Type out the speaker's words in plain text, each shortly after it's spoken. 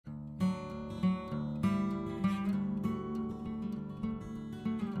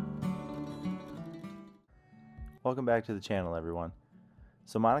Welcome back to the channel, everyone.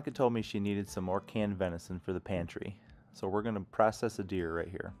 So Monica told me she needed some more canned venison for the pantry, so we're going to process a deer right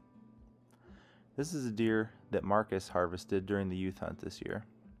here. This is a deer that Marcus harvested during the youth hunt this year.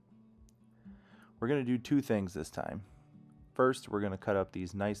 We're going to do two things this time. First, we're going to cut up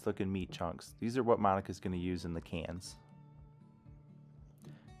these nice looking meat chunks. These are what Monica's going to use in the cans.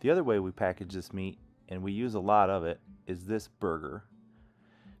 The other way we package this meat, and we use a lot of it, is this burger.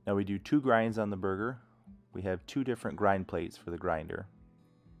 Now we do 2 grinds on the burger. We have 2 different grind plates for the grinder.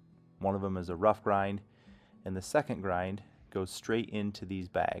 One of them is a rough grind, and the second grind goes straight into these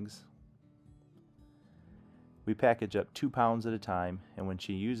bags. We package up 2 pounds at a time, and when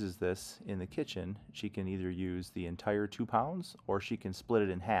she uses this in the kitchen, she can either use the entire 2 pounds or she can split it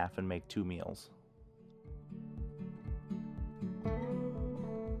in half and make 2 meals.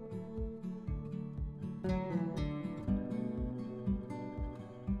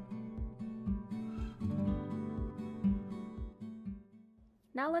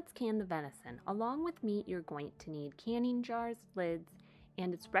 Now let's can the venison. Along with meat, you're going to need canning jars, lids,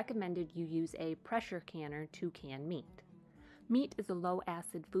 and it's recommended you use a pressure canner to can meat. Meat is a low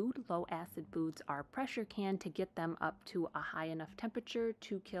acid food. Low acid foods are pressure canned to get them up to a high enough temperature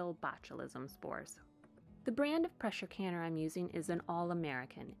to kill botulism spores. The brand of pressure canner I'm using is an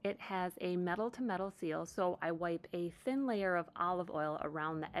All-American. It has a metal-to-metal seal, so I wipe a thin layer of olive oil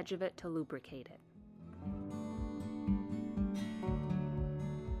around the edge of it to lubricate it.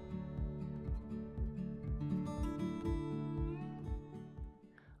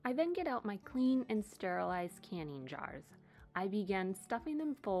 I then get out my clean and sterilized canning jars. I begin stuffing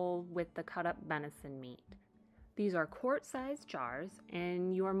them full with the cut up venison meat. These are quart-sized jars,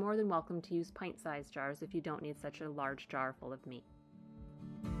 and you are more than welcome to use pint-sized jars if you don't need such a large jar full of meat.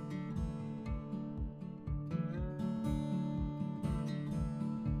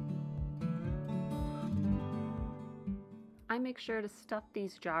 I make sure to stuff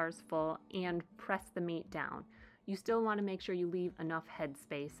these jars full and press the meat down. You still want to make sure you leave enough head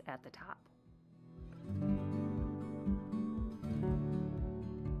space at the top.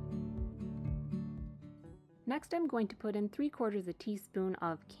 Next, I'm going to put in 3/4 teaspoon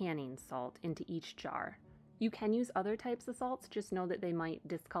of canning salt into each jar. You can use other types of salts, just know that they might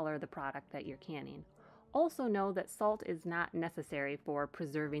discolor the product that you're canning. Also know that salt is not necessary for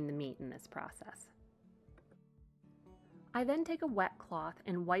preserving the meat in this process. I then take a wet cloth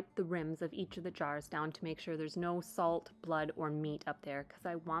and wipe the rims of each of the jars down to make sure there's no salt, blood, or meat up there, because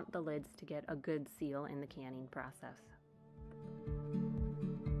I want the lids to get a good seal in the canning process.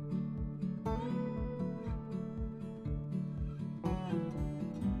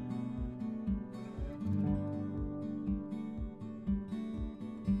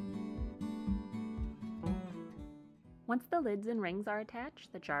 Once the lids and rings are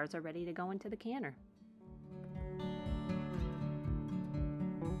attached, the jars are ready to go into the canner.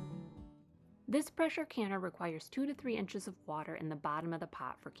 This pressure canner requires 2 to 3 inches of water in the bottom of the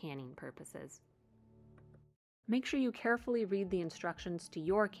pot for canning purposes. Make sure you carefully read the instructions to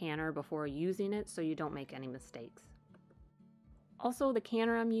your canner before using it so you don't make any mistakes. Also, the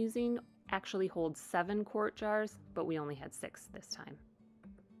canner I'm using actually holds 7 quart jars, but we only had 6 this time.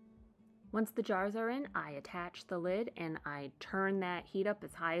 Once the jars are in, I attach the lid and I turn that heat up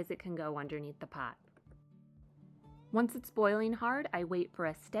as high as it can go underneath the pot. Once it's boiling hard, I wait for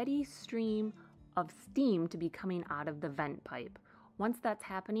a steady stream of steam to be coming out of the vent pipe. Once that's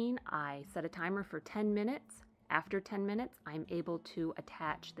happening, I set a timer for 10 minutes. After 10 minutes, I'm able to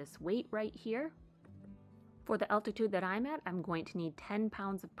attach this weight right here. For the altitude that I'm at, I'm going to need 10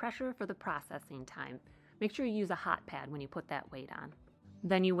 pounds of pressure for the processing time. Make sure you use a hot pad when you put that weight on.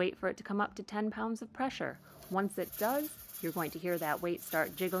 Then you wait for it to come up to 10 pounds of pressure. Once it does, you're going to hear that weight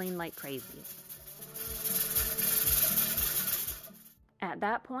start jiggling like crazy. At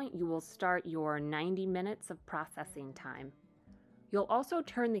that point, you will start your 90 minutes of processing time. You'll also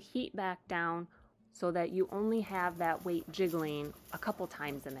turn the heat back down so that you only have that weight jiggling a couple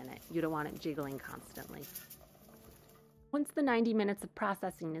times a minute. You don't want it jiggling constantly. Once the 90 minutes of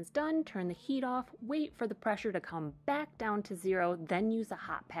processing is done, turn the heat off, wait for the pressure to come back down to 0, then use a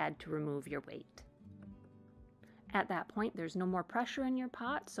hot pad to remove your weight. At that point, there's no more pressure in your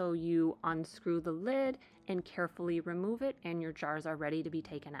pot, so you unscrew the lid and carefully remove it, and your jars are ready to be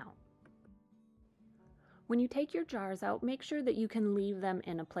taken out. When you take your jars out, make sure that you can leave them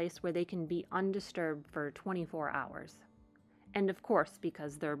in a place where they can be undisturbed for 24 hours. And of course,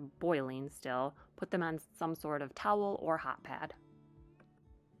 because they're boiling still, put them on some sort of towel or hot pad.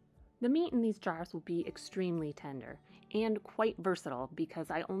 The meat in these jars will be extremely tender and quite versatile because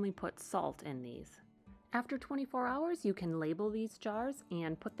I only put salt in these. After 24 hours, you can label these jars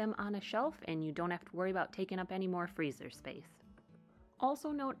and put them on a shelf, and you don't have to worry about taking up any more freezer space.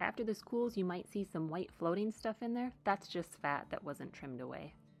 Also note, after this cools, you might see some white floating stuff in there. That's just fat that wasn't trimmed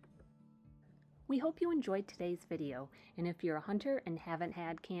away. We hope you enjoyed today's video, and if you're a hunter and haven't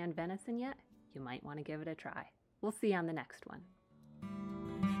had canned venison yet, you might want to give it a try. We'll see you on the next one.